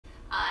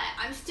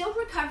I'm still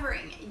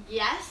recovering.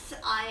 Yes,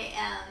 I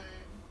am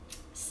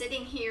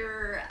sitting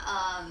here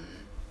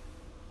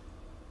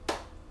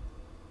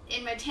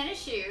in my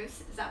tennis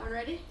shoes. Is that one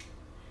ready?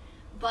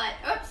 But,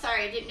 oops,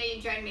 sorry, I didn't know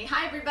you joined me.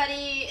 Hi,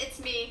 everybody, it's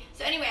me.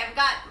 So anyway, I've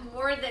got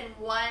more than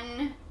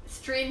one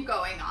stream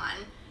going on.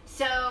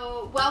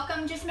 So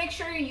welcome, just make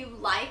sure you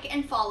like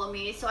and follow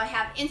me. So I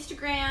have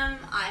Instagram,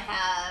 I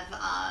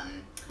have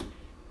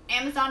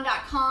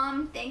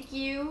Amazon.com, thank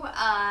you.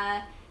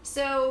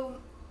 So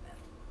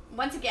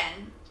once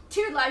again,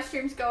 2 live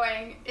streams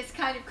going. It's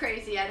kind of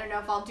crazy. I don't know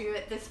if I'll do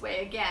it this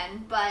way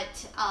again,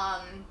 but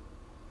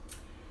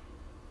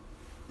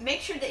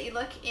make sure that you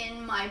look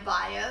in my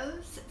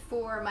bios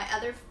for my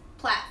other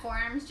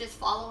platforms. Just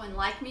follow and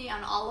like me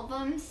on all of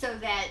them so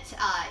that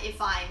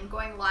if I'm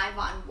going live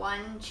on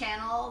one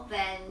channel,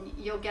 then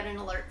you'll get an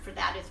alert for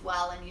that as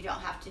well, and you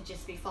don't have to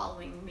just be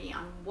following me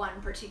on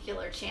one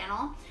particular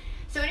channel.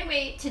 So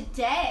anyway,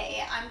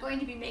 today I'm going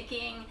to be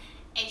making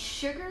a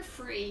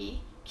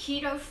sugar-free,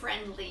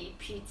 keto-friendly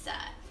pizza.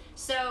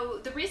 So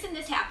the reason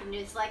this happened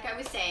is, like I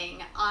was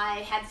saying, I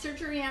had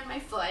surgery on my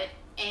foot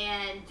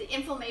and the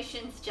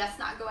inflammation's just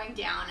not going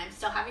down. I'm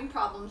still having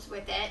problems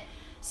with it.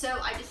 So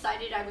I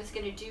decided I was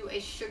going to do a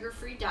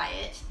sugar-free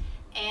diet,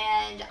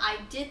 and I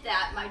did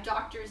that. My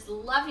doctor's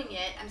loving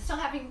it. I'm still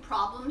having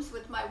problems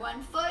with my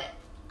one foot.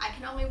 I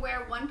can only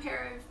wear 1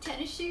 pair of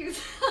tennis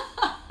shoes.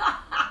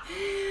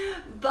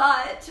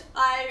 But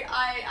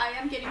I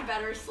am getting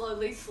better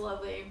slowly,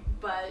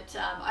 but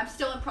I'm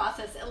still in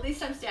process. At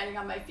least I'm standing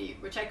on my feet,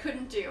 which I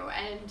couldn't do.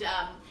 And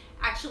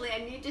actually I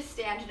need to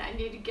stand and I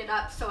need to get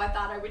up, so I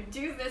thought I would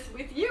do this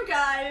with you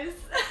guys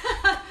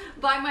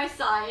by my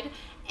side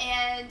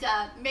and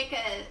make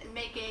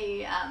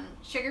a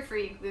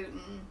sugar-free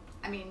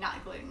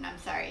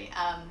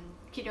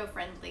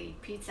keto-friendly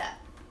pizza.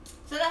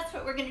 So that's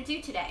what we're gonna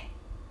do today.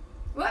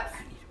 Whoops.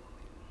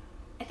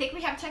 I think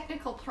we have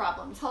technical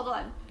problems. Hold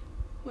on.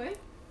 What?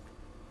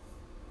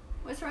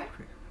 What's wrong?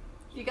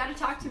 You gotta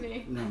talk to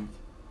me. No.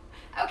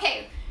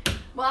 Okay.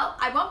 Well,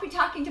 I won't be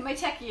talking to my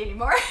techie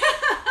anymore.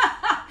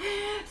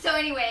 So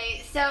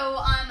anyway,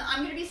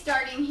 I'm gonna be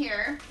starting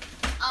here.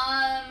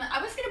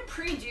 I was gonna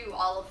pre-do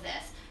all of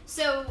this.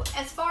 So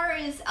as far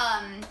as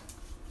on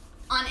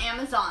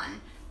Amazon,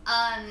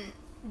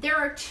 there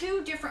are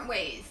 2 different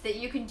ways that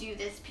you can do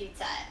this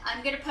pizza.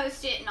 I'm gonna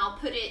post it and I'll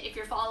put it, if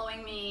you're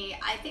following me,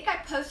 I think I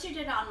posted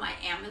it on my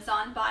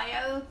Amazon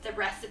bio, the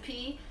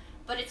recipe,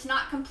 but it's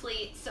not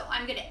complete, so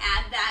I'm gonna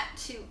add that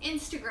to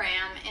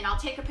Instagram, and I'll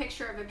take a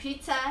picture of a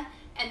pizza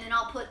and then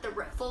I'll put the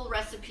full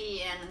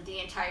recipe and the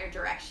entire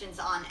directions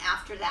on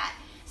after that.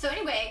 So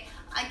anyway,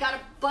 I got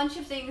a bunch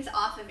of things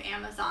off of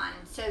Amazon,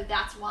 so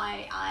that's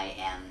why I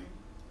am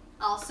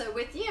also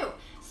with you.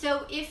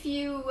 So if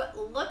you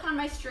look on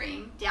my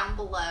stream down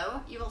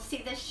below, you will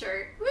see this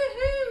shirt.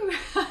 Woohoo!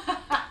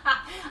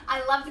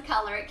 I love the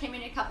color. It came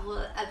in a couple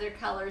of other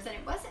colors and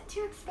it wasn't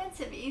too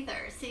expensive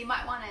either. So you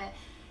might want to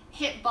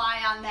hit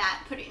buy on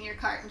that, put it in your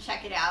cart and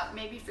check it out.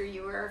 Maybe for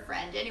you or a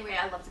friend. Anyway,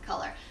 I love the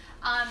color.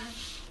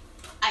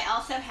 I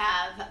also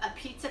have a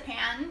pizza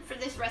pan for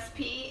this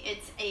recipe.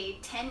 It's a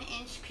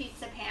 10-inch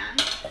pizza pan.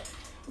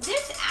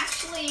 This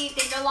actually,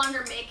 they no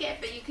longer make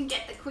it, but you can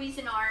get the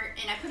Cuisinart,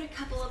 and I put a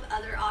couple of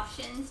other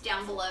options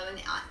down below in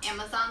the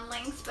Amazon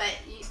links, but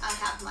I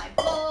have my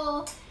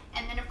bowl,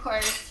 and then of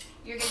course,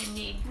 you're going to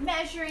need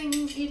measuring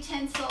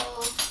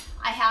utensils.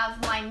 I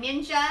have my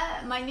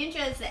Ninja. My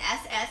Ninja is the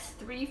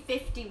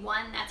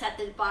SS351. That's at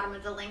the bottom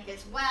of the link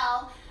as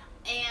well,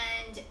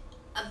 and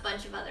a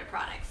bunch of other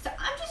products. So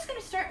I'm just going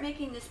to start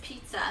making this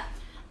pizza,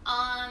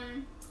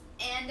 and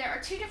there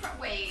are 2 different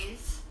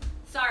ways.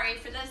 Sorry,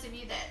 for those of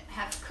you that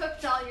have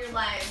cooked all your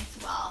lives,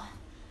 well,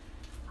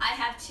 I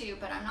have too,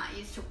 but I'm not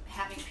used to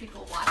having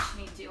people watch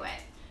me do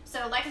it.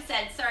 So like I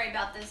said, sorry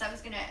about this. I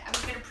was gonna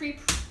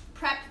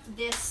prep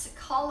this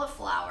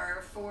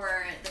cauliflower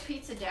for the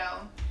pizza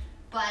dough,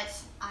 but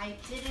I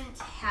didn't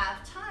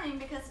have time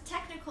because of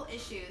technical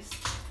issues.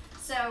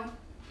 So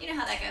you know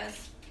how that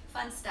goes,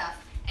 fun stuff.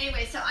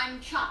 Anyway, so I'm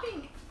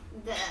chopping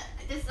this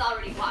is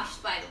already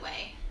washed, by the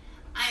way.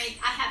 I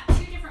have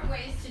 2 different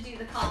ways to do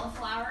the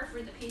cauliflower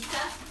for the pizza.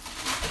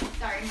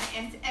 Sorry, my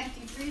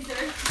empty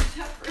freezer.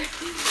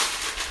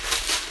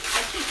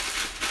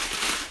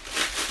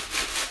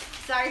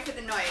 Sorry for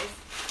the noise.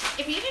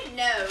 If you didn't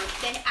know,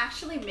 they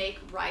actually make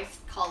rice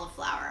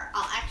cauliflower.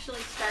 I'll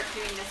actually start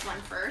doing this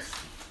one first.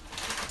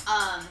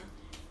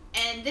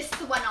 And this is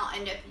the one I'll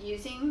end up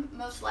using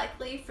most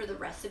likely for the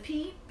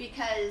recipe,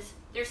 because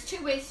there's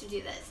 2 ways to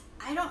do this.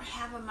 I don't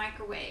have a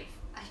microwave.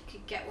 I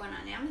could get one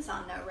on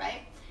Amazon though,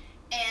 right?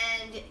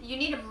 And you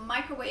need a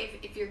microwave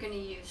if you're going to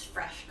use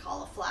fresh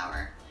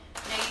cauliflower.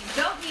 Now you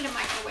don't need a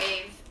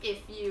microwave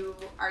if you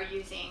are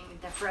using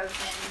the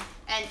frozen,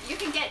 and you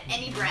can get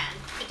any brand,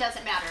 it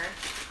doesn't matter.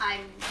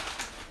 I'm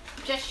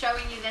just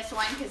showing you this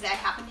one because I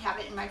happen to have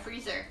it in my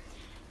freezer.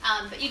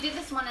 But you do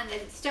this one on the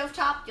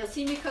stovetop. You'll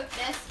see me cook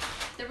this.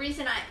 The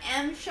reason I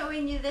am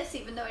showing you this,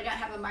 even though I don't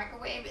have a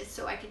microwave, is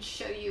so I can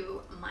show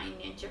you my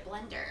Ninja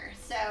blender.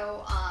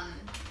 So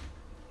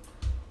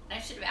And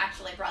I should have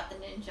actually brought the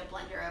Ninja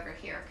blender over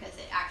here because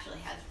it actually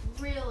has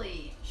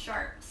really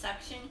sharp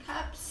suction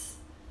cups.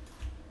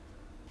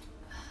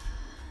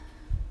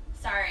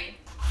 Sorry.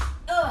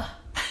 Ugh.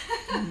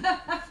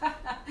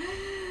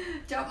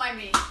 Don't mind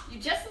me. You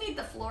just need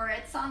the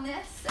florets on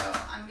this, so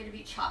I'm going to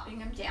be chopping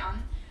them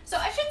down. So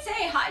I should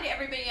say hi to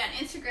everybody on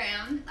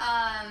Instagram.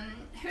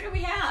 Who do we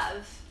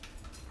have?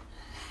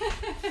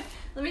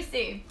 Let me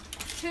see.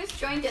 Who's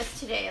joined us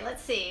today?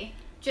 Let's see.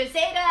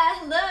 Joseda,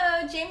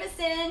 hello.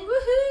 Jameson,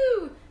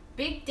 woohoo.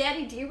 Big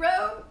Daddy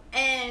D-Row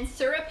and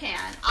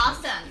Surapan.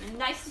 Awesome.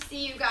 Nice to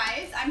see you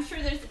guys. I'm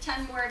sure there's a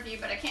ton more of you,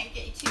 but I can't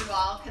get to you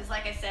all because,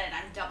 like I said,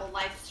 I'm double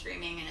live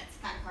streaming and it's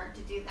kind of hard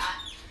to do that.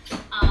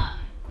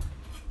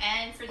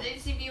 And for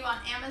those of you on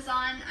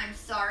Amazon, I'm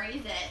sorry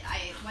that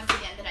once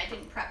again, I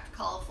didn't prep the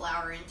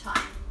cauliflower in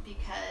time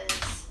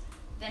because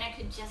then I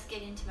could just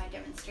get into my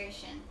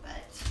demonstration.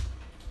 But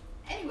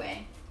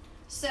anyway,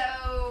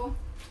 so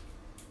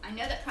I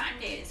know that Prime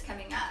Day is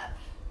coming up.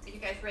 Are you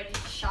guys ready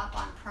to shop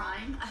on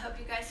Prime? I hope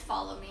you guys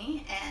follow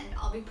me, and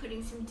I'll be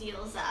putting some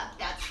deals up.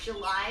 That's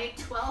July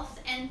 12th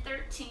and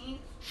 13th.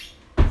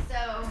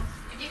 So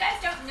if you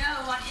guys don't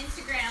know, on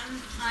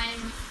Instagram,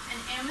 I'm an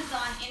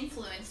Amazon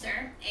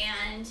influencer,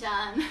 and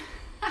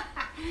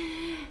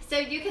so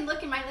you can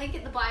look in my link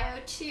in the bio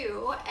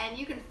too, and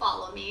you can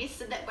follow me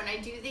so that when I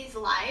do these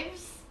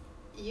lives,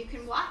 you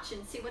can watch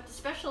and see what the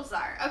specials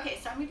are. Okay,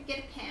 so I'm going to get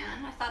a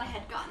pan. I thought I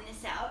had gotten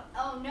this out.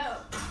 Oh no.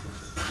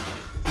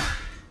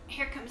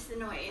 Here comes the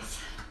noise.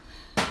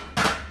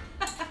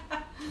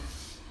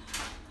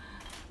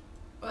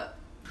 Whoa.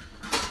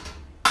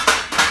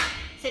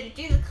 So to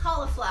do the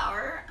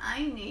cauliflower,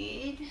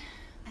 I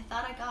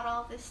thought I got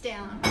all this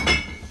down.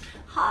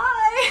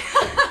 Hi!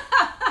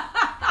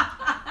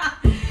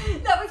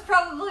 That was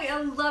probably a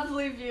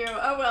lovely view.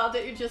 Oh well,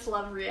 don't you just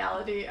love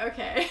reality?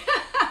 Okay.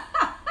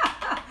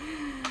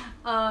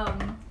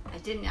 I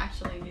didn't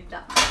actually need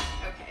that much.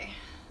 Okay.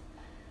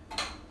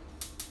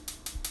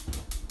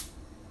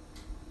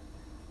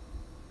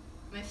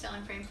 Am I still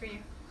in frame for you?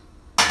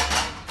 I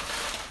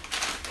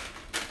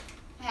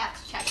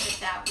have to check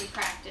this out. We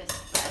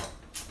practiced, but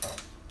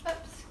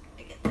oops,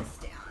 I get this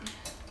down.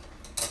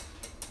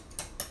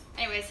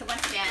 Anyway, so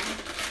once again,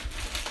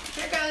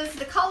 here goes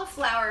the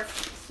cauliflower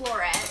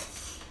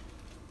florets.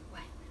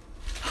 What?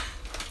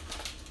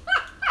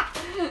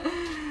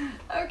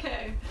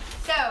 Okay,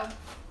 so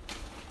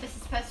this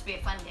is supposed to be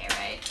a fun day,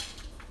 right?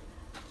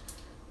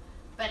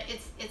 But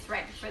it's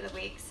right before the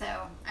week,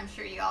 so I'm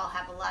sure you all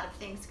have a lot of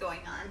things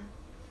going on.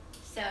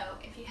 So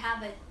if you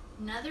have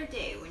another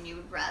day when you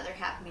would rather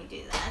have me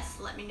do this,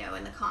 let me know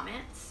in the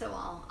comments so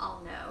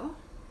I'll know.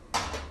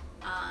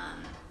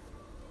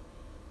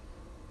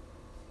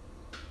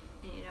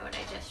 And you know what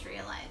I just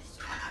realized?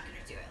 I'm not going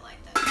to do it like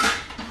this.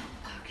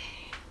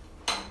 Okay.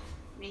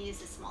 I'm going to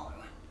use a smaller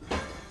one.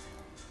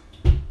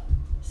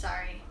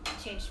 Sorry, I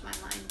changed my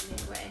mind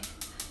midway.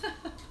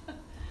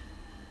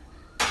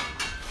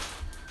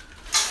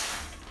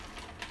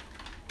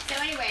 So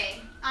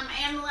anyway,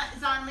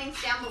 Amazon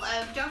links down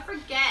below. Don't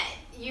forget,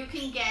 you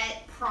can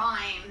get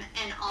Prime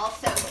and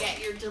also get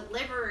your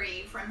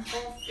delivery from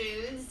Whole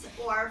Foods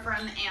or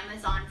from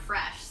Amazon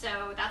Fresh.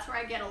 So that's where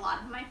I get a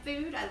lot of my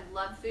food. I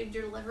love food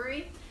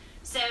delivery.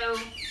 So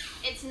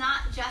it's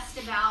not just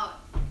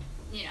about,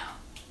 you know,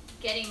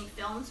 getting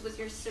films with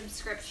your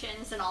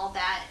subscriptions and all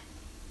that.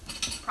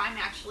 Prime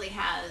actually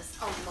has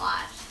a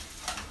lot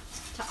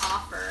to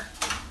offer.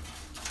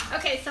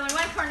 Okay, so in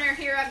one corner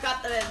here I've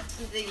got the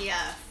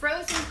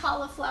frozen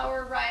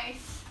cauliflower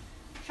rice.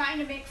 I'm trying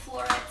to make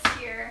florets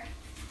here.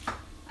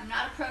 I'm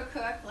not a pro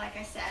cook, like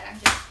I said. I'm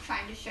just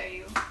trying to show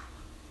you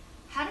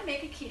how to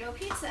make a keto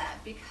pizza.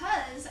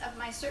 Because of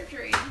my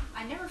surgery,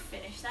 I never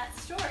finished that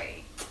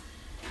story.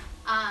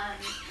 I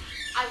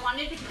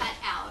wanted to cut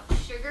out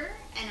sugar,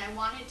 and I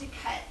wanted to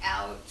cut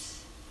out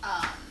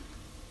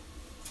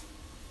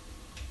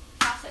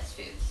processed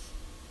foods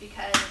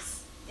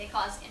because they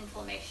cause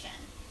inflammation.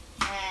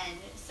 And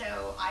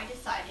so I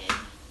decided,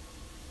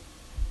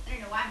 I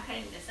don't know why I'm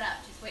cutting this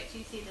up, just wait till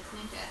you see this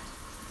ninja.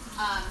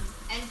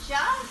 And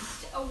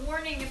just a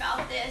warning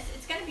about this,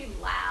 it's going to be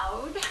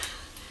loud.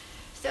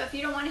 So if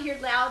you don't want to hear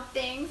loud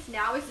things,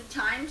 now is the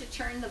time to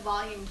turn the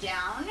volume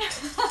down.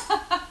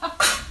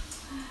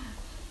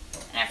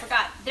 And I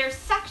forgot, there's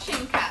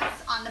suction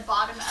cups on the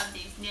bottom of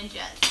these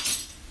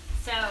ninjas.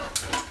 So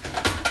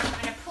I'm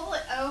going to pull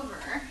it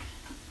over.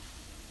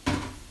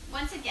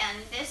 Once again,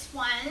 this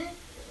one,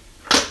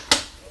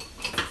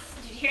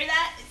 did you hear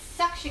that? It's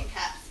suction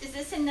cups. Is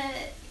this in the,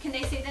 can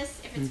they see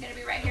this? If it's going to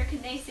be right here,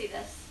 can they see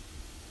this?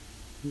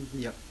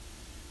 Yep.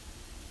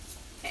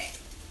 Okay.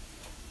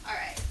 All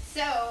right.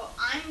 So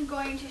I'm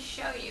going to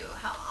show you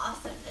how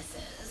awesome this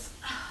is.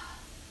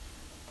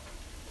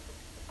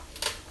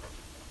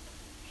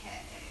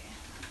 Okay.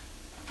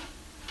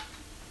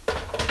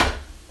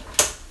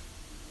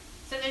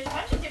 So there's a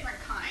bunch of different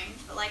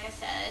kinds, but like I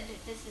said,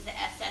 this is the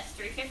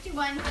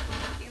SS351.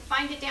 You can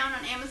find it down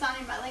on Amazon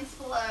in my links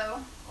below,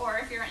 or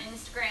if you're on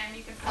Instagram,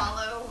 you can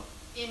follow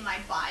in my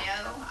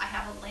bio. I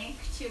have a link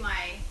to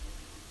my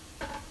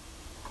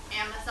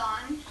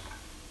Amazon,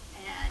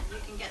 and you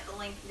can get the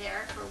link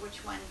there for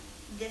which one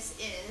this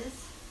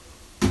is.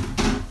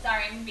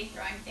 Sorry, I'm going to be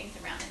throwing things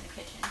around in the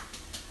kitchen.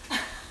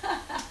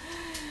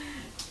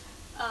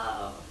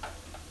 Oh,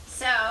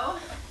 so,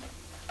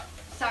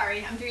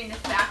 sorry, I'm doing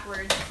this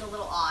backwards. It's a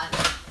little odd.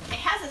 It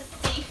has a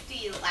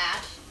safety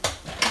latch.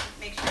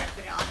 Make sure I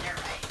put it on there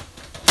right.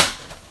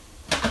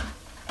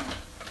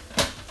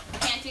 I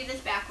can't do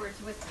this backwards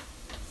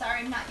sorry,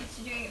 I'm not used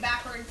to doing it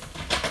backwards.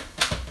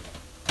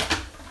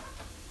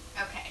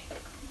 Okay.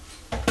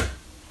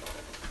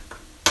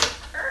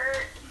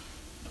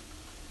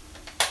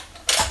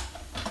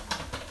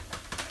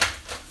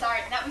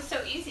 Sorry, that was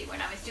so easy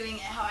when I was doing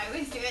it how I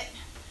always do it.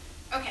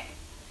 Okay,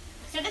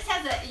 so this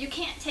has you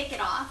can't take it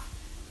off.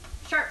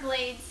 Sharp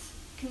blades,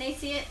 can they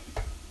see it?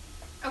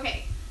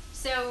 Okay,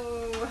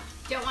 so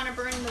don't want to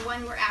burn the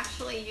one we're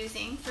actually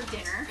using for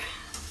dinner.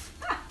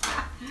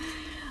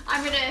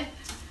 I'm gonna,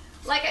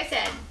 like I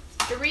said,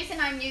 the reason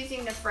I'm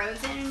using the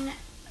frozen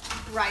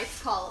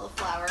rice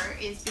cauliflower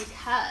is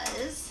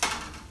because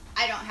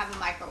I don't have a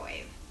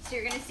microwave. So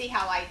you're gonna see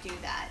how I do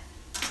that.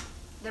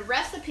 The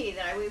recipe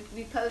that I will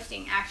be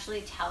posting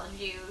actually tells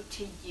you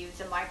to use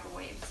a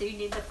microwave, so you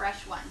need the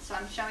fresh one. So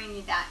I'm showing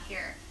you that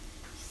here.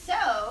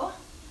 So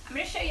I'm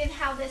going to show you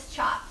how this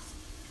chops.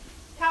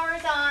 Power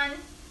is on.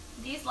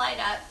 These light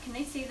up. Can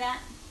they see that?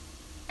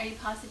 Are you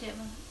positive?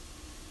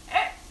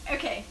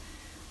 Okay.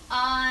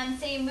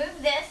 So you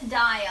move this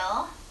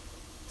dial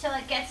till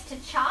it gets to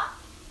chop.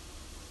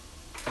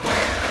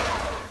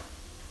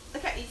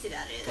 Look how easy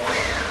that is.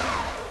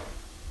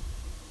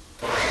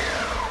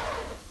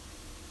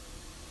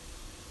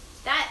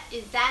 That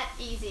is that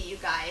easy, you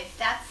guys.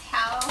 That's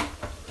how.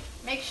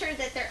 Make sure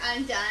that they're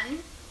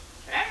undone.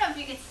 But I don't know if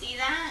you can see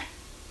that,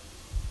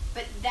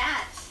 but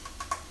that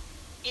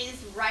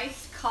is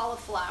rice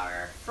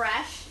cauliflower,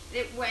 fresh.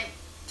 It went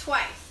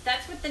twice.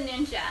 That's with the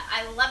Ninja.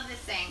 I love this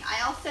thing.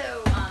 I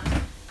also,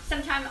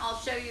 sometime I'll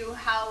show you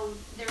how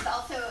there's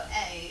also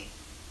a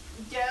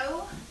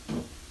dough.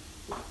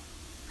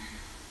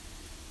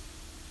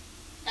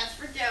 That's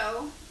for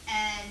dough,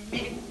 and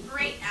made a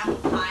great apple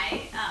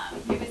pie.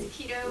 It was a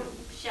keto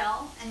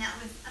shell, and that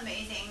was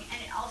amazing.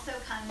 And it also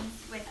comes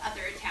with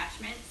other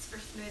attachments for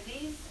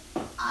smoothies.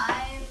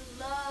 I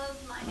love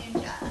my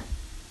Ninja.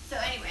 So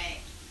anyway,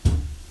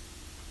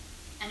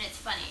 and it's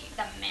funny,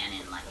 the man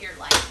in your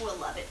life will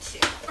love it too.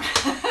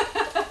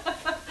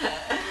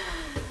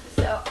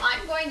 So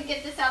I'm going to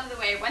get this out of the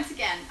way. Once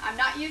again, I'm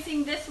not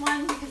using this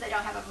one because I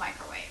don't have a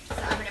microwave.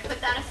 So I'm going to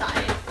put that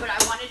aside, but I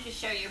wanted to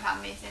show you how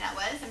amazing that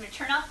was. I'm going to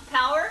turn off the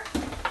power,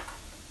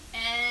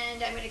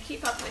 and I'm going to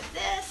keep up with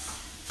this.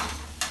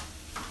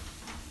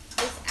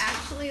 This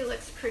actually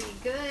looks pretty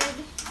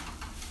good.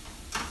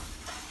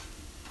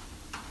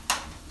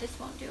 This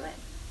won't do it.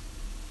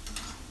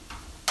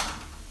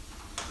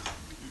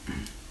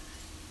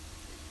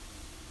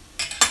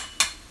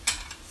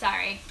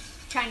 Sorry,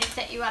 trying to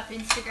set you up,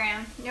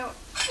 Instagram. Nope.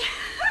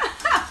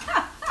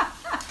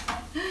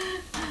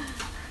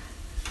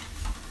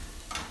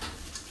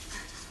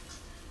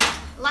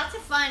 Lots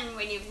of fun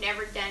when you've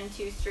never done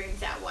 2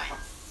 streams at once.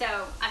 So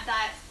I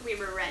thought we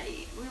were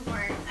ready. We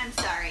weren't. I'm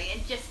sorry.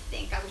 I just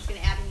think I was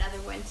going to add another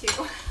one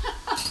too.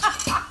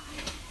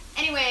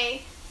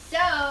 Anyway,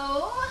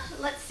 so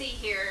let's see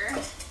here.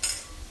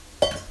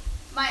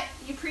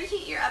 You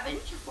preheat your oven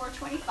to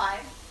 425.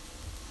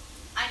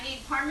 I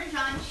need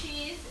Parmesan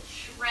cheese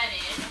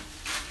shredded.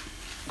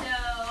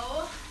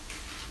 So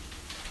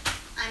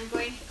I'm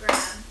going to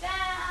grab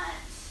that.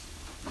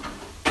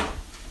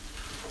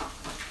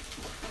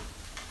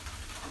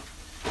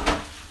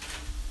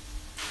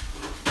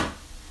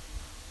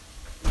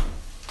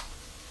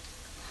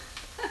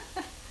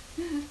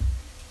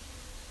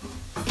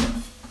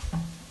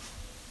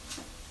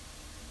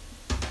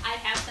 I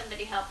have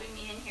somebody helping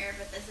me in here,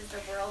 but this is the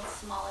world's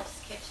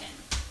smallest kitchen.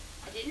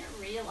 I didn't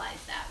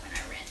realize that when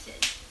I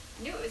rented.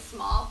 I knew it was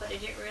small, but I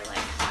didn't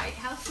realize quite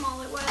how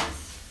small it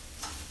was.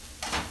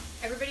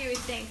 Everybody always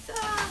thinks,